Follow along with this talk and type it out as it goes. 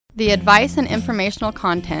The advice and informational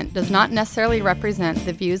content does not necessarily represent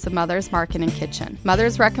the views of Mother's Market and Kitchen.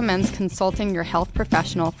 Mother's recommends consulting your health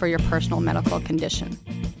professional for your personal medical condition.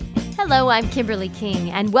 Hello, I'm Kimberly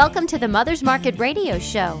King, and welcome to the Mother's Market Radio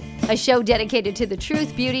Show, a show dedicated to the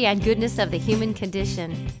truth, beauty, and goodness of the human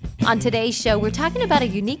condition. On today's show, we're talking about a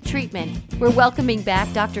unique treatment. We're welcoming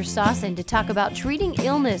back Dr. Sossin to talk about treating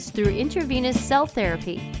illness through intravenous cell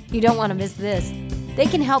therapy. You don't want to miss this. They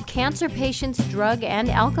can help cancer patients, drug and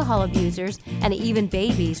alcohol abusers, and even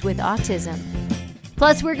babies with autism.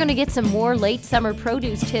 Plus, we're going to get some more late summer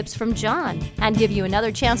produce tips from John and give you another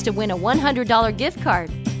chance to win a $100 gift card.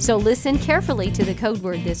 So listen carefully to the code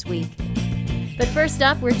word this week. But first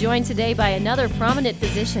up, we're joined today by another prominent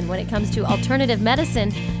physician when it comes to alternative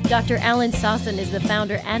medicine. Dr. Alan Sossin is the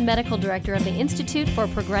founder and medical director of the Institute for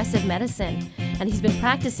Progressive Medicine, and he's been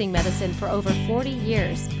practicing medicine for over 40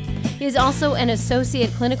 years. He is also an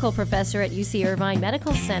associate clinical professor at UC Irvine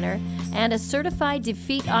Medical Center and a certified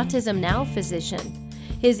Defeat Autism Now physician.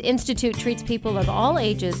 His institute treats people of all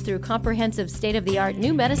ages through comprehensive state-of-the-art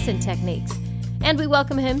new medicine techniques. And we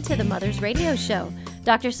welcome him to the Mother's Radio Show.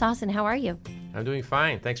 Dr. Sossin, how are you? I'm doing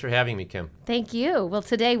fine. Thanks for having me, Kim. Thank you. Well,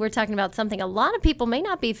 today we're talking about something a lot of people may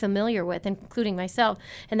not be familiar with, including myself,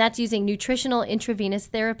 and that's using nutritional intravenous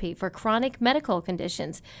therapy for chronic medical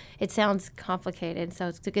conditions. It sounds complicated, so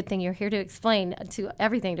it's a good thing you're here to explain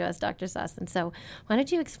everything to us, Dr. Sossin. So why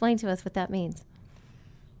don't you explain to us what that means?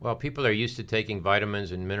 Well, people are used to taking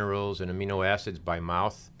vitamins and minerals and amino acids by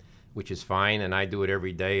mouth, which is fine, and I do it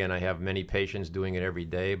every day, and I have many patients doing it every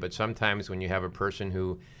day. But sometimes when you have a person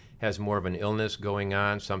who has more of an illness going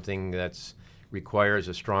on, something that requires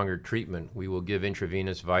a stronger treatment, we will give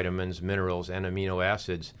intravenous vitamins, minerals, and amino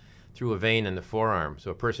acids through a vein in the forearm.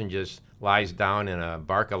 So a person just lies down in a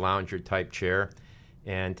Barca-Lounger type chair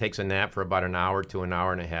and takes a nap for about an hour to an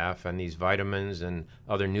hour and a half, and these vitamins and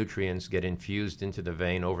other nutrients get infused into the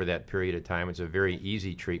vein over that period of time. It's a very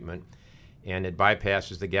easy treatment, and it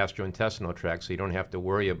bypasses the gastrointestinal tract, so you don't have to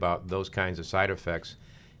worry about those kinds of side effects.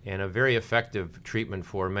 And a very effective treatment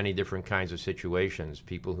for many different kinds of situations.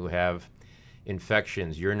 People who have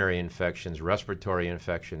infections, urinary infections, respiratory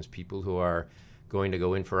infections, people who are going to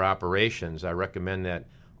go in for operations. I recommend that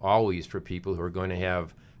always for people who are going to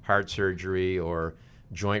have heart surgery or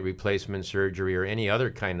joint replacement surgery or any other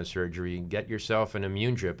kind of surgery. Get yourself an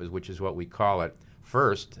immune drip, which is what we call it,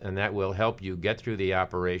 first, and that will help you get through the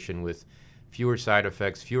operation with fewer side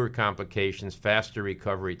effects, fewer complications, faster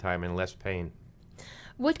recovery time, and less pain.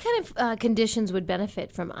 What kind of conditions would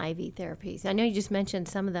benefit from IV therapies? I know you just mentioned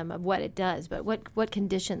some of them of what it does, but what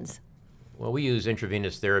conditions? Well, we use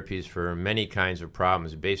intravenous therapies for many kinds of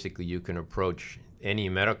problems. Basically, you can approach any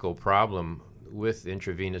medical problem with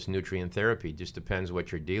intravenous nutrient therapy. Just depends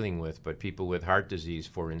what you're dealing with. But people with heart disease,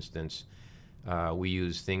 for instance, we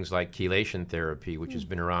use things like chelation therapy, which has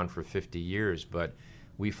been around for 50 years, but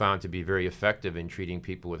we found to be very effective in treating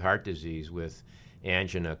people with heart disease, with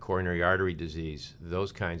angina, coronary artery disease,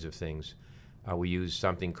 those kinds of things. We use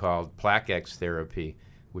something called Plaquex therapy,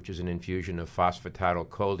 which is an infusion of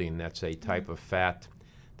phosphatidylcholine. That's a type of fat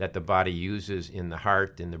that the body uses in the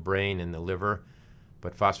heart, in the brain, in the liver.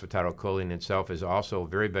 But phosphatidylcholine itself is also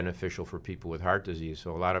very beneficial for people with heart disease.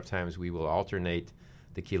 So a lot of times we will alternate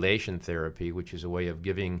the chelation therapy, which is a way of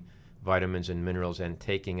giving vitamins and minerals and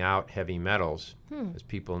taking out heavy metals, as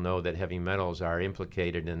people know that heavy metals are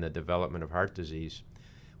implicated in the development of heart disease.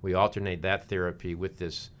 We alternate that therapy with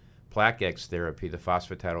this Plaquex therapy, the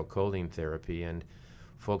phosphatidylcholine therapy, and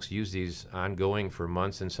folks use these ongoing for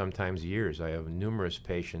months and sometimes years. I have numerous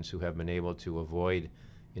patients who have been able to avoid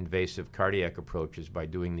invasive cardiac approaches by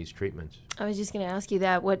doing these treatments. I was just going to ask you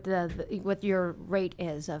that, what your rate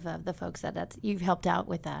is of the folks that you've helped out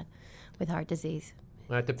with that, with heart disease.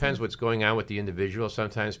 Well, it depends what's going on with the individual.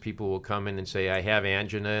 Sometimes people will come in and say, I have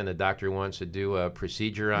angina, and the doctor wants to do a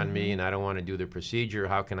procedure on me, and I don't want to do the procedure.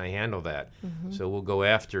 How can I handle that? So we'll go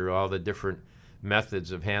after all the different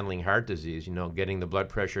methods of handling heart disease, getting the blood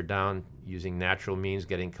pressure down, using natural means,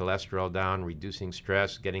 getting cholesterol down, reducing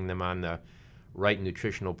stress, getting them on the right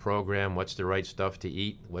nutritional program, what's the right stuff to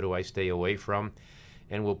eat, what do I stay away from?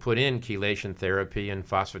 And we'll put in chelation therapy and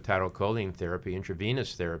phosphatidylcholine therapy,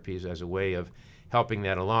 intravenous therapies, as a way of helping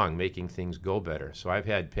that along, making things go better. So I've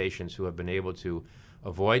had patients who have been able to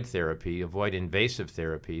avoid therapy, avoid invasive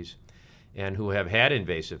therapies, and who have had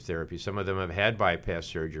invasive therapy. Some of them have had bypass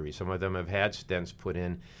surgery. Some of them have had stents put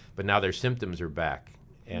in, but now their symptoms are back.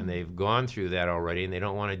 And they've gone through that already, and they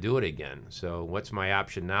don't want to do it again. So what's my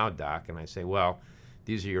option now, doc? And I say, well,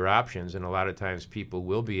 these are your options. And a lot of times people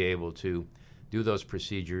will be able to do those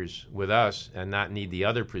procedures with us and not need the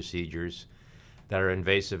other procedures that are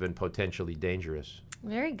invasive and potentially dangerous.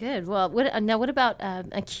 Very good. Well, what about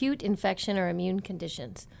acute infection or immune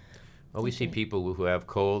conditions? Well, we see people who have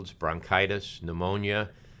colds, bronchitis, pneumonia,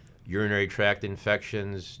 urinary tract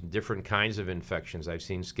infections, different kinds of infections. I've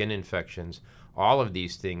seen skin infections. All of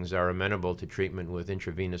these things are amenable to treatment with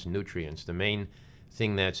intravenous nutrients. The main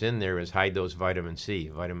thing that's in there is high-dose vitamin C.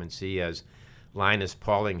 Vitamin C, as Linus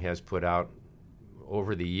Pauling has put out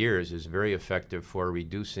over the years, is very effective for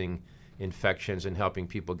reducing infections and helping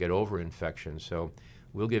people get over infections. So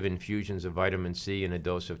we'll give infusions of vitamin C in a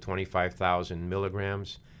dose of 25,000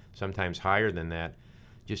 milligrams, sometimes higher than that,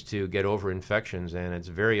 just to get over infections, and it's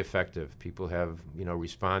very effective. People have,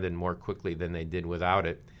 responded more quickly than they did without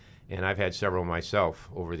it, and I've had several myself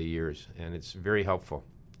over the years, and it's very helpful.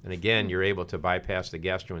 And again, you're able to bypass the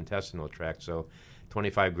gastrointestinal tract, so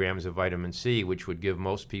 25 grams of vitamin C, which would give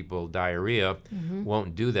most people diarrhea,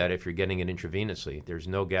 won't do that if you're getting it intravenously. There's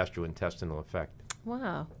no gastrointestinal effect.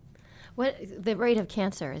 Wow. The rate of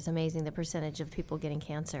cancer is amazing, the percentage of people getting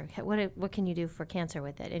cancer. What can you do for cancer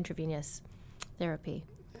with it, intravenous therapy?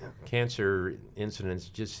 Cancer incidence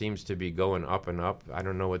just seems to be going up and up. I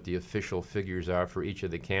don't know what the official figures are for each of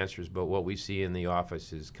the cancers, but what we see in the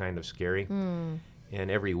office is kind of scary. And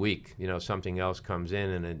every week, something else comes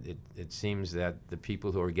in, and it seems that the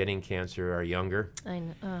people who are getting cancer are younger. I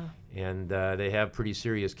know. And they have pretty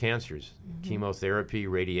serious cancers. Chemotherapy,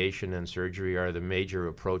 radiation, and surgery are the major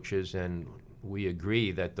approaches, and we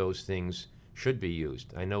agree that those things should be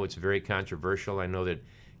used. I know it's very controversial. I know that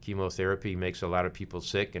chemotherapy makes a lot of people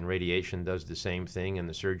sick, and radiation does the same thing, and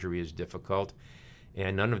the surgery is difficult.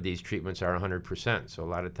 And none of these treatments are 100%, so a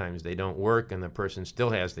lot of times they don't work, and the person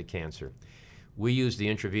still has the cancer. We use the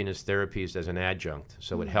intravenous therapies as an adjunct,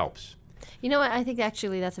 so it helps. You know what? I think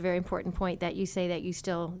actually that's a very important point that you say that you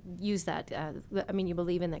still use that. You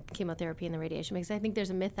believe in the chemotherapy and the radiation, because I think there's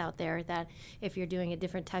a myth out there that if you're doing a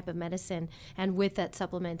different type of medicine and with that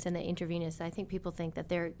supplements and the intravenous, I think people think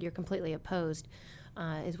that you're completely opposed.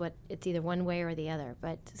 It's either one way or the other.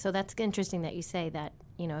 But so that's interesting that you say that.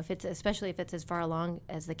 Especially if it's as far along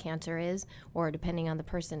as the cancer is, or depending on the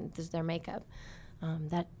person, their makeup,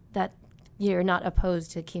 that you're not opposed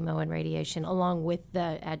to chemo and radiation along with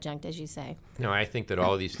the adjunct, as you say. No, I think that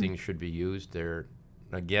all of these things should be used.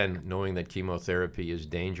 Again, knowing that chemotherapy is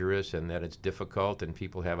dangerous and that it's difficult and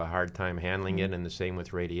people have a hard time handling it, and the same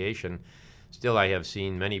with radiation. Still, I have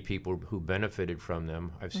seen many people who benefited from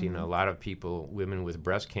them. I've seen a lot of people, women with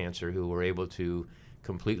breast cancer, who were able to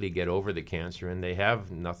completely get over the cancer, and they have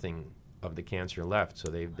nothing of the cancer left, so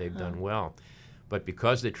they've done well. But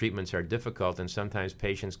because the treatments are difficult and sometimes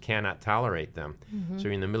patients cannot tolerate them, so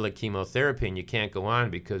you're in the middle of chemotherapy and you can't go on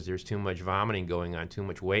because there's too much vomiting going on, too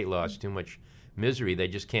much weight loss, too much misery, they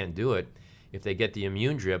just can't do it. If they get the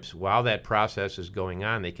immune drips, while that process is going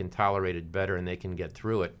on, they can tolerate it better and they can get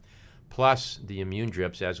through it. Plus, the immune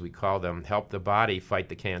drips, as we call them, help the body fight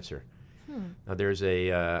the cancer. Now, there's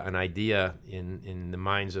an idea in the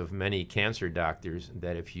minds of many cancer doctors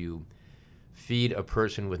that if you feed a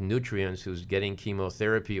person with nutrients who's getting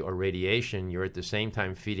chemotherapy or radiation, you're at the same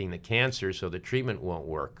time feeding the cancer, so the treatment won't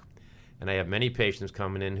work. And I have many patients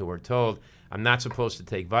coming in who are told, I'm not supposed to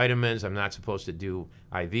take vitamins, I'm not supposed to do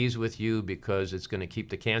IVs with you because it's going to keep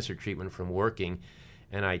the cancer treatment from working.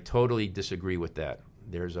 And I totally disagree with that.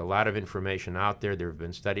 There's a lot of information out there. There have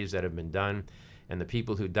been studies that have been done, and the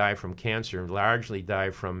people who die from cancer largely die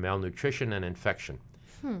from malnutrition and infection.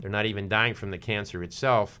 They're not even dying from the cancer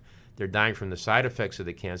itself. They're dying from the side effects of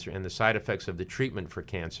the cancer and the side effects of the treatment for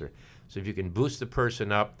cancer. So if you can boost the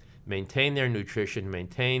person up, maintain their nutrition,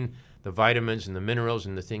 maintain the vitamins and the minerals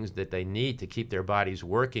and the things that they need to keep their bodies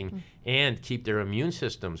working and keep their immune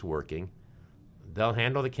systems working, they'll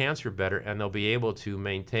handle the cancer better, and they'll be able to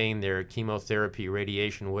maintain their chemotherapy,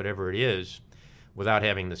 radiation, whatever it is, without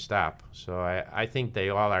having to stop. So I think they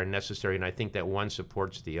all are necessary, and I think that one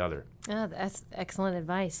supports the other. Oh, that's excellent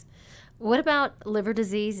advice. What about liver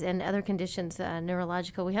disease and other conditions,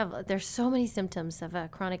 neurological? There's so many symptoms of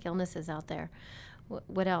chronic illnesses out there.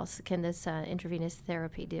 What else can this intravenous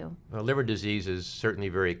therapy do? Well, liver disease is certainly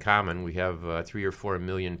very common. We have 3 or 4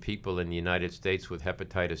 million people in the United States with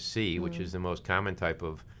hepatitis C, which is the most common type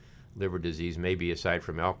of liver disease, maybe aside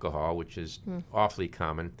from alcohol, which is awfully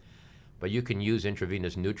common. But you can use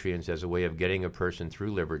intravenous nutrients as a way of getting a person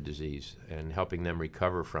through liver disease and helping them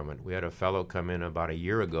recover from it. We had a fellow come in about a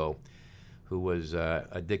year ago who was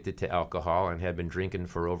addicted to alcohol and had been drinking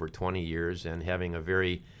for over 20 years and having a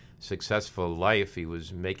very successful life. He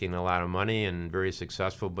was making a lot of money and very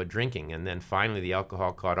successful, but drinking. And then finally the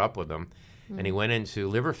alcohol caught up with him, and he went into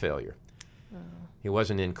liver failure. He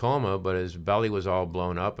wasn't in coma, but his belly was all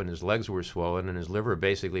blown up and his legs were swollen and his liver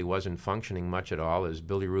basically wasn't functioning much at all. His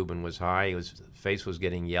bilirubin was high, his face was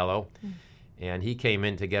getting yellow. And he came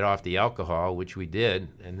in to get off the alcohol, which we did,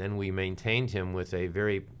 and then we maintained him with a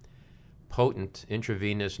very potent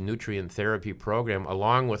intravenous nutrient therapy program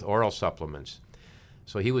along with oral supplements.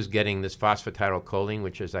 So he was getting this phosphatidylcholine,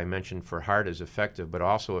 which, as I mentioned, for heart is effective, but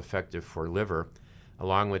also effective for liver.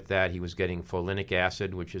 Along with that, he was getting folinic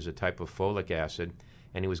acid, which is a type of folic acid,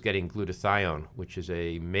 and he was getting glutathione, which is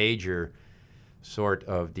a major sort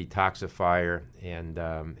of detoxifier and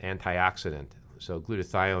antioxidant. So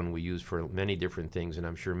glutathione we use for many different things, and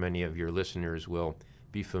I'm sure many of your listeners will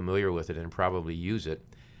be familiar with it and probably use it.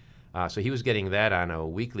 So he was getting that on a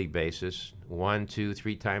weekly basis, 1, 2,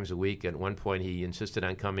 3 times a week. At one point, he insisted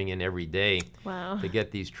on coming in every day to get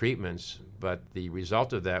these treatments. But the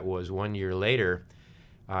result of that was 1 year later,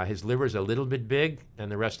 his liver's a little bit big, and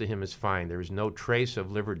the rest of him is fine. There is no trace of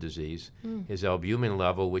liver disease. His albumin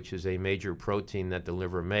level, which is a major protein that the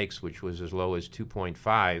liver makes, which was as low as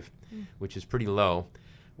 2.5, which is pretty low,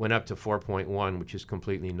 went up to 4.1, which is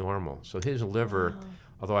completely normal. So his liver,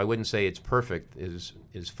 although I wouldn't say it's perfect,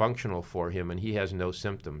 is functional for him, and he has no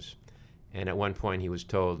symptoms. And at one point he was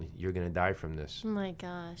told, "You're going to die from this." Oh my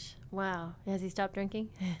gosh. Wow. Has he stopped drinking?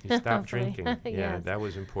 He stopped drinking. Yeah, Yes. that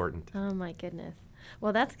was important. Oh my goodness.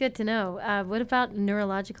 Well, that's good to know. What about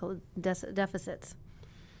neurological deficits?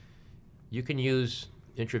 You can use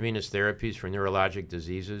intravenous therapies for neurologic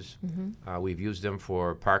diseases. We've used them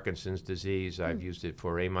for Parkinson's disease. I've used it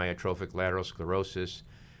for amyotrophic lateral sclerosis.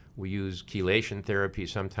 We use chelation therapy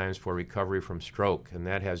sometimes for recovery from stroke, and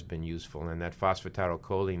that has been useful. And that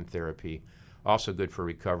phosphatidylcholine therapy, also good for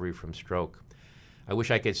recovery from stroke. I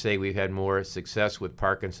wish I could say we've had more success with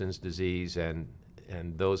Parkinson's disease and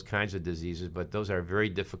those kinds of diseases, but those are very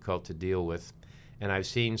difficult to deal with. And I've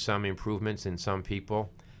seen some improvements in some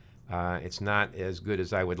people. It's not as good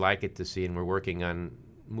as I would like it to see, and we're working on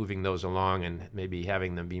moving those along and maybe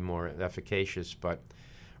having them be more efficacious. But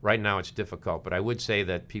right now it's difficult. But I would say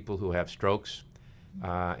that people who have strokes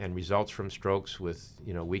and results from strokes with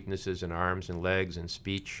weaknesses in arms and legs and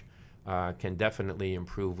speech can definitely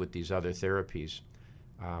improve with these other therapies.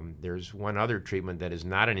 There's one other treatment that is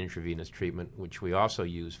not an intravenous treatment, which we also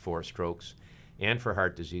use for strokes and for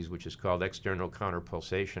heart disease, which is called external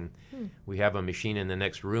counterpulsation. We have a machine in the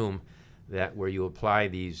next room where you apply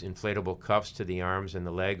these inflatable cuffs to the arms and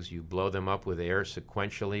the legs. You blow them up with air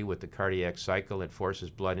sequentially with the cardiac cycle. It forces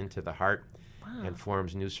blood into the heart and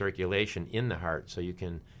forms new circulation in the heart. So you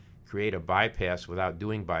can create a bypass without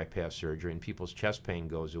doing bypass surgery, and people's chest pain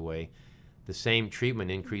goes away. The same treatment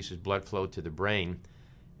increases blood flow to the brain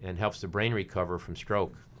and helps the brain recover from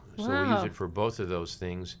stroke. So we use it for both of those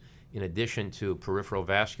things, in addition to peripheral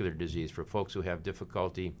vascular disease for folks who have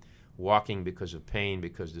difficulty walking because of pain,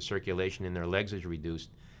 because the circulation in their legs is reduced.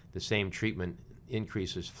 The same treatment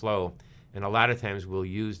increases flow, and a lot of times we'll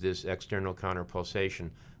use this external counterpulsation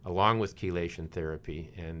along with chelation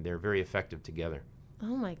therapy, and they're very effective together.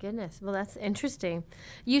 Oh my goodness. Well, that's interesting.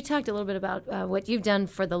 You talked a little bit about what you've done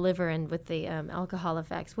for the liver and with the alcohol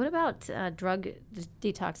effects. What about drug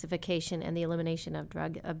detoxification and the elimination of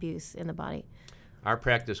drug abuse in the body? Our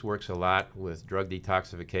practice works a lot with drug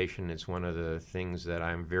detoxification. It's one of the things that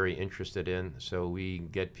I'm very interested in. So we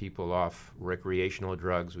get people off recreational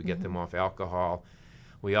drugs. We get them off alcohol.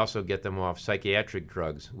 We also get them off psychiatric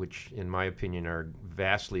drugs, which, in my opinion, are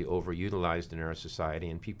vastly overutilized in our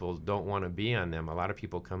society, and people don't want to be on them. A lot of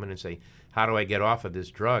people come in and say, "How do I get off of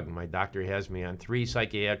this drug? My doctor has me on 3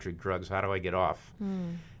 psychiatric drugs. How do I get off?"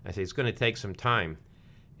 I say, it's going to take some time.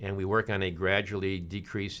 And we work on a gradually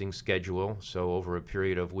decreasing schedule. So over a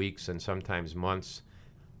period of weeks and sometimes months,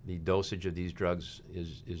 the dosage of these drugs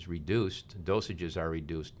is reduced. Dosages are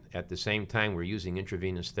reduced. At the same time, we're using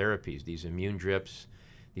intravenous therapies, these immune drips,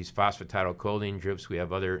 these phosphatidylcholine drips. We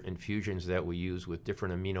have other infusions that we use with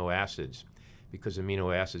different amino acids, because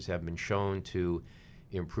amino acids have been shown to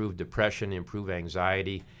improve depression, improve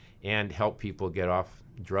anxiety, and help people get off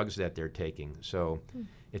drugs that they're taking. So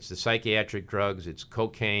it's the psychiatric drugs, it's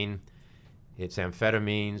cocaine, it's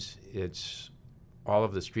amphetamines, it's all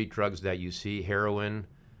of the street drugs that you see, heroin,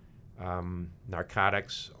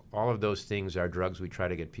 narcotics. All of those things are drugs we try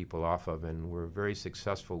to get people off of, and we're very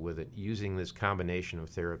successful with it using this combination of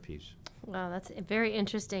therapies. Wow, that's very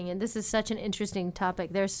interesting, and this is such an interesting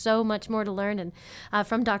topic. There's so much more to learn and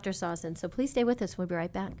from Dr. Sawson, so please stay with us. We'll be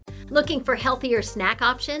right back. Looking for healthier snack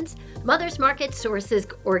options? Mother's Market sources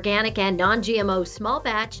organic and non-GMO small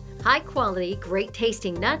batch, high quality, great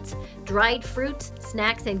tasting nuts, dried fruits,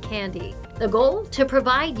 snacks, and candy. The goal? To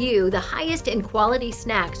provide you the highest in quality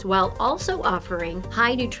snacks while also offering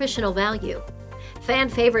high nutritional value. Fan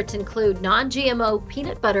favorites include non-GMO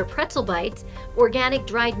peanut butter pretzel bites, organic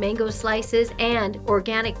dried mango slices, and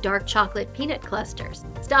organic dark chocolate peanut clusters.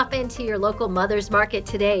 Stop into your local Mother's Market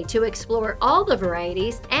today to explore all the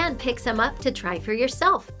varieties and pick some up to try for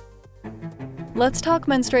yourself. Let's talk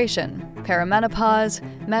menstruation, perimenopause,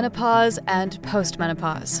 menopause, and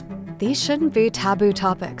postmenopause. These shouldn't be taboo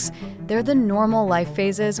topics. They're the normal life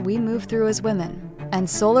phases we move through as women. And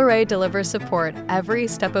Solaray delivers support every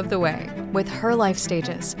step of the way with her life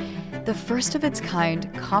stages. The first of its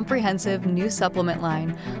kind, comprehensive new supplement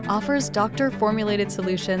line offers doctor-formulated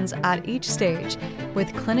solutions at each stage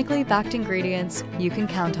with clinically backed ingredients you can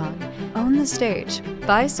count on. Own the stage.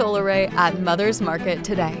 Buy Solaray at Mother's Market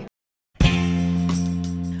today.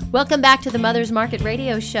 Welcome back to the Mother's Market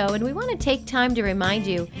Radio Show, and we want to take time to remind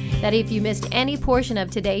you that if you missed any portion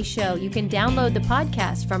of today's show, you can download the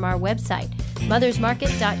podcast from our website,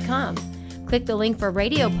 mothersmarket.com. Click the link for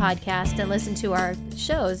radio podcast and listen to our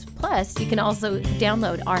shows. Plus, you can also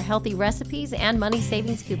download our healthy recipes and money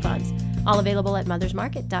savings coupons, all available at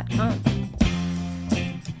mothersmarket.com.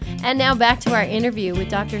 And now back to our interview with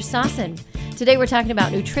Dr. Sossin. Today we're talking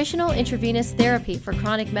about nutritional intravenous therapy for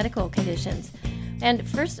chronic medical conditions. And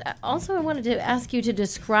first, also, I wanted to ask you to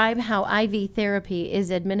describe how IV therapy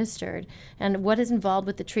is administered and what is involved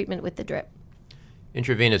with the treatment with the drip.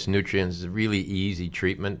 Intravenous nutrients is a really easy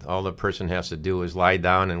treatment. All the person has to do is lie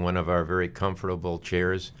down in one of our very comfortable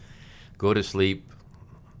chairs, go to sleep,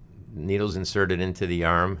 needles inserted into the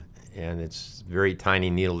arm, and it's a very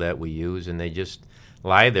tiny needle that we use, and they just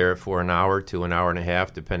lie there for an hour to an hour and a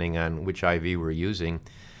half, depending on which IV we're using.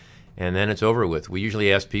 And then it's over with. We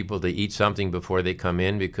usually ask people to eat something before they come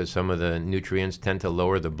in because some of the nutrients tend to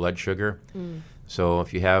lower the blood sugar. So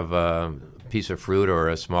if you have a piece of fruit or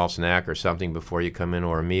a small snack or something before you come in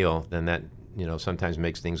or a meal, then that, sometimes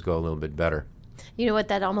makes things go a little bit better. You know what?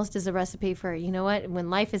 That almost is a recipe for, when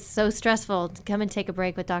life is so stressful, to come and take a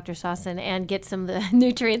break with Dr. Sossin and get some of the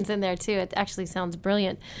nutrients in there, too. It actually sounds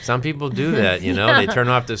brilliant. Some people do that, They turn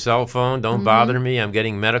off the cell phone. Don't bother me. I'm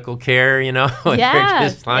getting medical care, Yeah, They're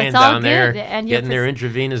just lying down there and getting their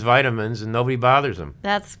intravenous vitamins, and nobody bothers them.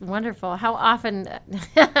 That's wonderful. How often,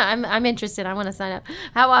 I'm interested. I want to sign up.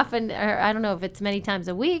 How often, or I don't know if it's many times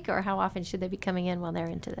a week, or how often should they be coming in while they're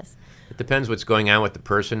into this? It depends what's going on with the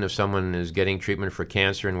person. If someone is getting treatment for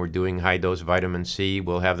cancer and we're doing high-dose vitamin C,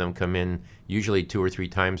 we'll have them come in usually 2 or 3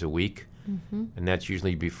 times a week, and that's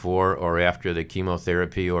usually before or after the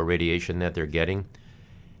chemotherapy or radiation that they're getting.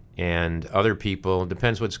 And other people,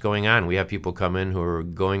 depends what's going on. We have people come in who are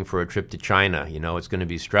going for a trip to China. It's going to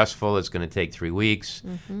be stressful. It's going to take 3 weeks.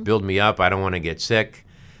 Build me up. I don't want to get sick.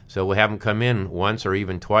 So we'll have them come in once or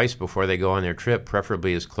even twice before they go on their trip,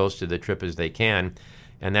 preferably as close to the trip as they can.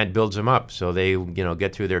 And that builds them up so they,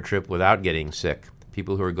 get through their trip without getting sick.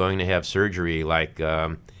 People who are going to have surgery, like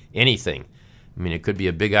anything. I mean, it could be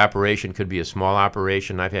a big operation, could be a small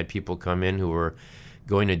operation. I've had people come in who were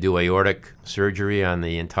going to do aortic surgery on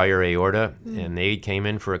the entire aorta, and they came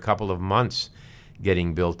in for a couple of months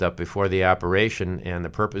getting built up before the operation, and the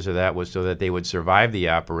purpose of that was so that they would survive the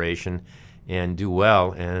operation and do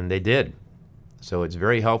well, and they did. So it's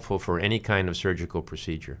very helpful for any kind of surgical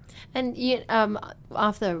procedure. And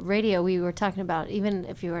off the radio, we were talking about even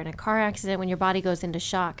if you were in a car accident, when your body goes into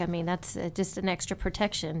shock, I mean, that's just an extra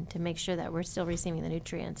protection to make sure that we're still receiving the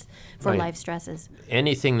nutrients for life stresses.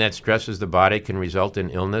 Anything that stresses the body can result in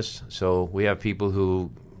illness. So we have people who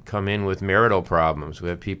come in with marital problems. We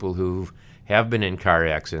have people who have been in car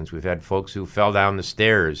accidents. We've had folks who fell down the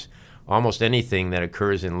stairs. Almost anything that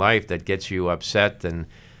occurs in life that gets you upset and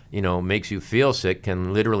makes you feel sick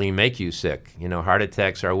can literally make you sick. Heart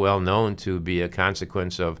attacks are well known to be a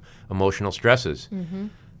consequence of emotional stresses.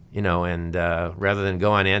 And rather than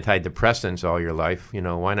go on antidepressants all your life,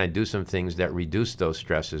 why not do some things that reduce those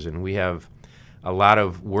stresses? And we have a lot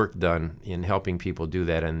of work done in helping people do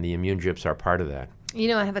that, and the immune drips are part of that.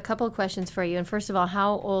 I have a couple of questions for you. And first of all,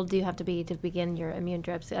 how old do you have to be to begin your immune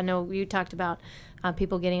drips? I know you talked about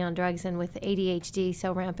people getting on drugs, and with ADHD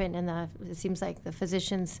so rampant, and it seems like the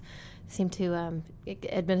physicians seem to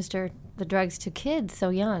administer the drugs to kids so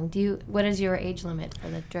young. What is your age limit for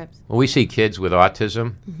the drips? Well, we see kids with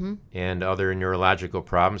autism and other neurological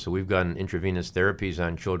problems, so we've done intravenous therapies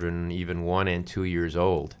on children even 1 and 2 years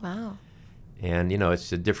old. Wow. And,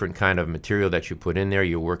 it's a different kind of material that you put in there.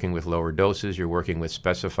 You're working with lower doses. You're working with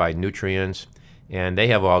specified nutrients. And they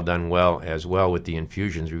have all done well as well with the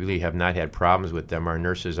infusions. We really have not had problems with them. Our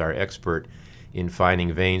nurses are expert in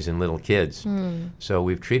finding veins in little kids. So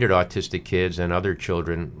we've treated autistic kids and other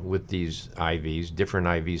children with these IVs, different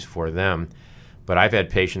IVs for them. But I've had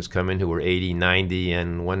patients come in who were 80, 90,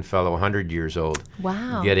 and one fellow 100 years old.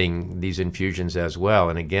 Wow. Getting these infusions as well.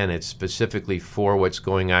 And again, it's specifically for what's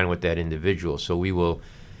going on with that individual. So we will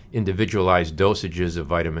individualize dosages of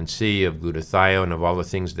vitamin C, of glutathione, of all the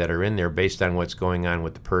things that are in there based on what's going on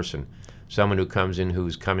with the person. Someone who comes in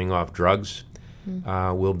who's coming off drugs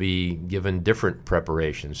will be given different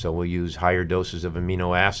preparations. So we'll use higher doses of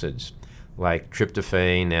amino acids like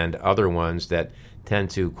tryptophan and other ones that tend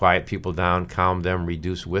to quiet people down, calm them,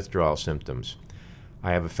 reduce withdrawal symptoms.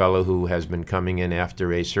 I have a fellow who has been coming in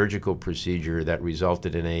after a surgical procedure that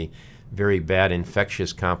resulted in a very bad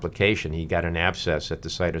infectious complication. He got an abscess at the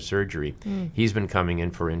site of surgery. He's been coming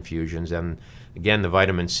in for infusions, and again, the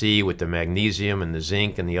vitamin C with the magnesium and the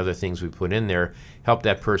zinc and the other things we put in there help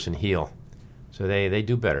that person heal. So they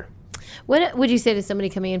do better. What would you say to somebody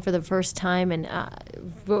coming in for the first time, and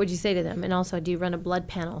what would you say to them? And also, do you run a blood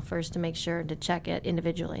panel first to make sure to check it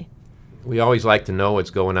individually? We always like to know what's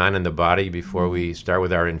going on in the body before we start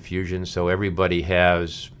with our infusions, so everybody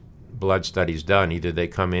has blood studies done. Either they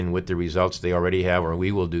come in with the results they already have, or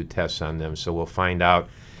we will do tests on them. So we'll find out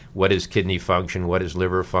what is kidney function, what is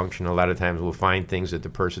liver function. A lot of times we'll find things that the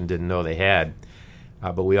person didn't know they had.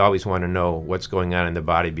 But we always want to know what's going on in the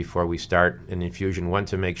body before we start an infusion. One,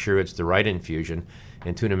 to make sure it's the right infusion,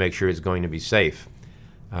 and two, to make sure it's going to be safe.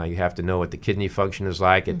 You have to know what the kidney function is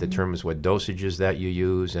like. It determines what dosages that you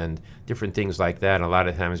use and different things like that. A lot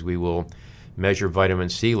of times we will measure vitamin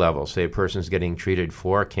C levels. Say a person's getting treated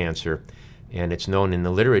for cancer, and it's known in the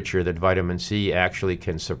literature that vitamin C actually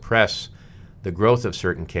can suppress the growth of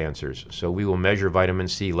certain cancers. So we will measure vitamin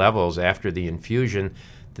C levels after the infusion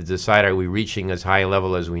to decide, are we reaching as high a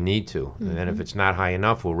level as we need to? And then if it's not high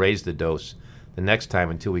enough, we'll raise the dose the next time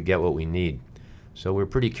until we get what we need. So we're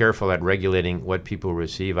pretty careful at regulating what people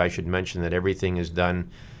receive. I should mention that everything is done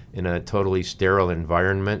in a totally sterile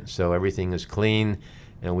environment, so everything is clean,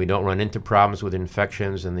 and we don't run into problems with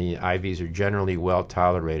infections, and the IVs are generally well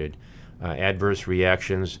tolerated. Adverse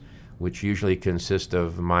reactions, which usually consist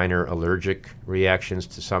of minor allergic reactions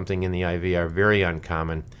to something in the IV, are very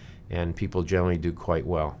uncommon, and people generally do quite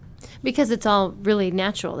well. Because it's all really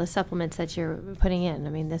natural, the supplements that you're putting in. I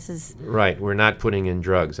mean, this is... Right. We're not putting in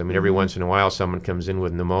drugs. I mean, every once in a while someone comes in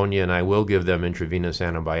with pneumonia, and I will give them intravenous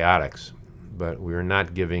antibiotics. But we're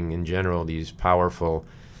not giving, in general, these powerful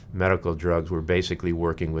medical drugs. We're basically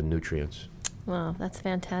working with nutrients. Wow, that's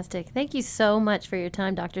fantastic. Thank you so much for your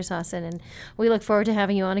time, Dr. Sossin, and we look forward to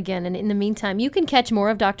having you on again. And in the meantime, you can catch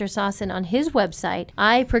more of Dr. Sossin on his website,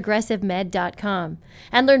 iprogressivemed.com,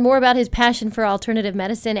 and learn more about his passion for alternative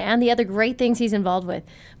medicine and the other great things he's involved with.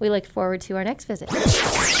 We look forward to our next visit.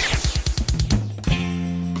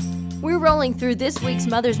 We're rolling through this week's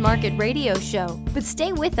Mother's Market radio show, but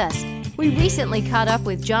stay with us. We recently caught up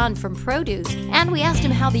with John from Produce, and we asked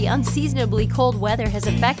him how the unseasonably cold weather has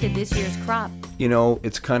affected this year's crop. You know,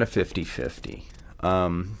 it's kind of 50-50.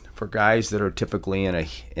 For guys that are typically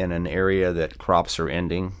in an area that crops are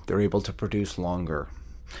ending, they're able to produce longer.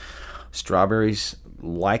 Strawberries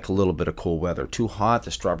like a little bit of cold weather. Too hot,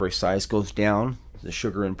 the strawberry size goes down, the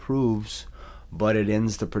sugar improves, but it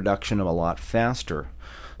ends the production of a lot faster.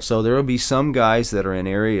 So there will be some guys that are in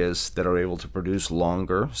areas that are able to produce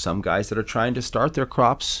longer, some guys that are trying to start their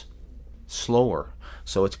crops slower.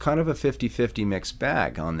 So it's kind of a 50-50 mixed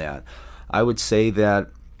bag on that. I would say that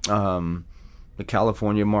the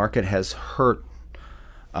California market has hurt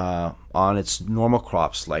on its normal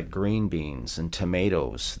crops like green beans and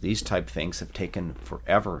tomatoes. These type things have taken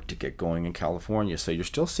forever to get going in California. So you're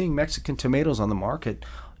still seeing Mexican tomatoes on the market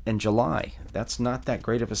in July. That's not that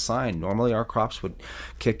great of a sign. Normally our crops would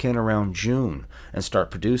kick in around June and start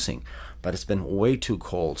producing, but it's been way too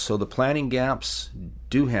cold. So the planting gaps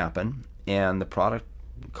do happen, and the product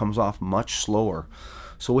comes off much slower.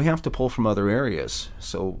 So we have to pull from other areas.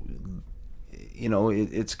 So, you know,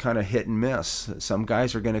 it's kind of hit and miss. Some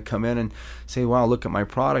guys are going to come in and say, wow, look at my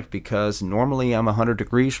product, because normally I'm 100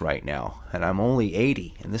 degrees right now, and I'm only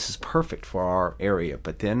 80, and this is perfect for our area.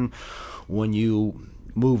 But then when you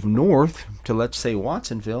move north to, let's say,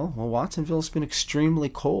 Watsonville, well, Watsonville's been extremely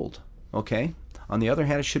cold, okay? On the other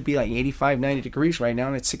hand, it should be like 85, 90 degrees right now,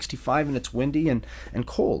 and it's 65, and it's windy and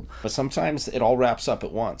cold. But sometimes it all wraps up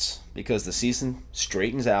at once because the season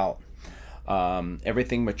straightens out.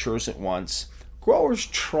 Everything matures at once. Growers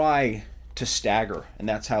try to stagger, and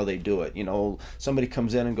that's how they do it. You know, somebody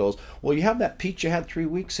comes in and goes, well, you have that peach you had 3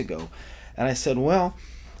 weeks ago. And I said, well,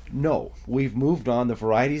 no, we've moved on. The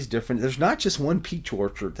variety's different. There's not just one peach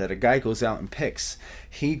orchard that a guy goes out and picks.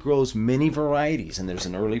 He grows many varieties, and there's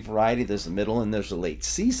an early variety, there's a middle, and there's a late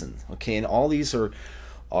season. Okay, and all these are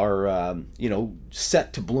you know,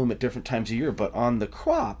 set to bloom at different times of year. But on the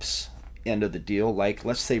crops, end of the deal, like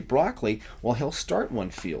let's say broccoli, well, he'll start one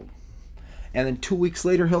field. And then 2 weeks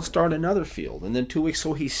later, he'll start another field. And then 2 weeks,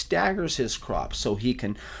 so he staggers his crops so he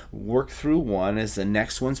can work through one as the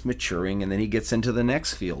next one's maturing, and then he gets into the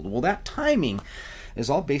next field. Well, that timing is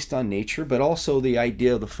all based on nature, but also the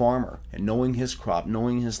idea of the farmer and knowing his crop,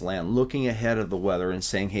 knowing his land, looking ahead of the weather and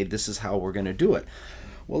saying, hey, this is how we're going to do it.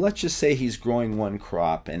 Well, let's just say he's growing one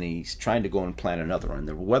crop and he's trying to go and plant another one.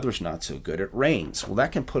 The weather's not so good. It rains. Well,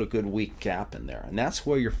 that can put a good week gap in there. And that's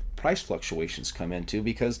where your price fluctuations come into,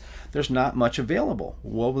 because there's not much available.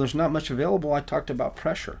 Well, there's not much available. I talked about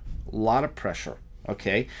pressure. A lot of pressure.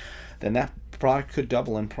 Okay? Then that product could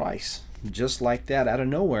double in price. Just like that, out of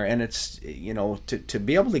nowhere. And it's, to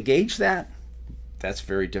be able to gauge that, that's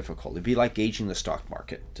very difficult. It'd be like gauging the stock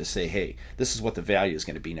market to say, hey, this is what the value is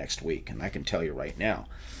going to be next week. And I can tell you right now,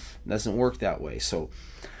 it doesn't work that way. So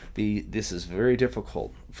this is very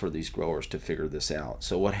difficult for these growers to figure this out.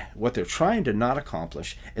 So what they're trying to not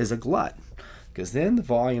accomplish is a glut, because then the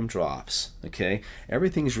volume drops. Okay,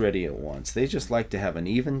 everything's ready at once. They just like to have an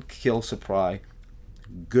even kill supply,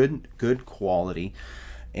 good quality,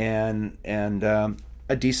 and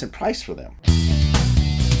a decent price for them.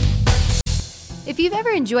 If you've ever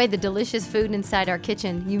enjoyed the delicious food inside our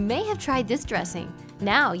kitchen, you may have tried this dressing.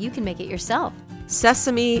 Now you can make it yourself.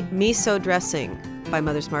 Sesame miso dressing by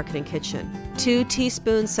Mother's Market and Kitchen. 2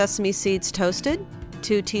 teaspoons sesame seeds toasted,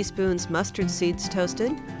 2 teaspoons mustard seeds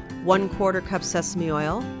toasted, 1/4 cup sesame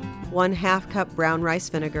oil, 1/2 cup brown rice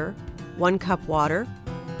vinegar, 1 cup water,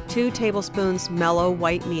 2 tablespoons mellow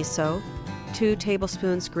white miso, 2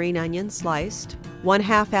 tablespoons green onion sliced,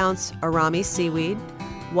 1/2 ounce arami seaweed,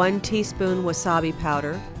 1 teaspoon wasabi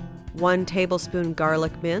powder, 1 tablespoon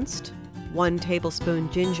garlic minced, 1 tablespoon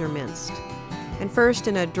ginger minced. And first,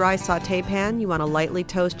 in a dry sauté pan, you want to lightly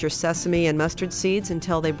toast your sesame and mustard seeds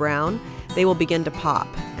until they brown. They will begin to pop,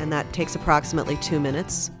 and that takes approximately 2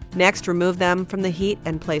 minutes. Next, remove them from the heat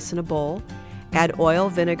and place in a bowl. Add oil,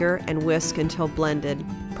 vinegar, and whisk until blended,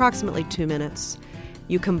 approximately 2 minutes.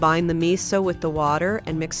 You combine the miso with the water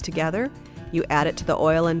and mix together. You add it to the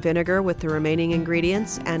oil and vinegar with the remaining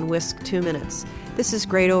ingredients and whisk 2 minutes. This is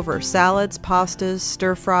great over salads, pastas,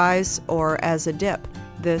 stir fries, or as a dip.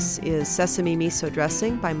 This is sesame miso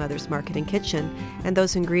dressing by Mother's Market and Kitchen, and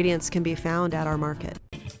those ingredients can be found at our market.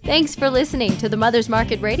 Thanks for listening to the Mother's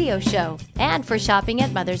Market Radio Show and for shopping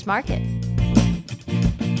at Mother's Market.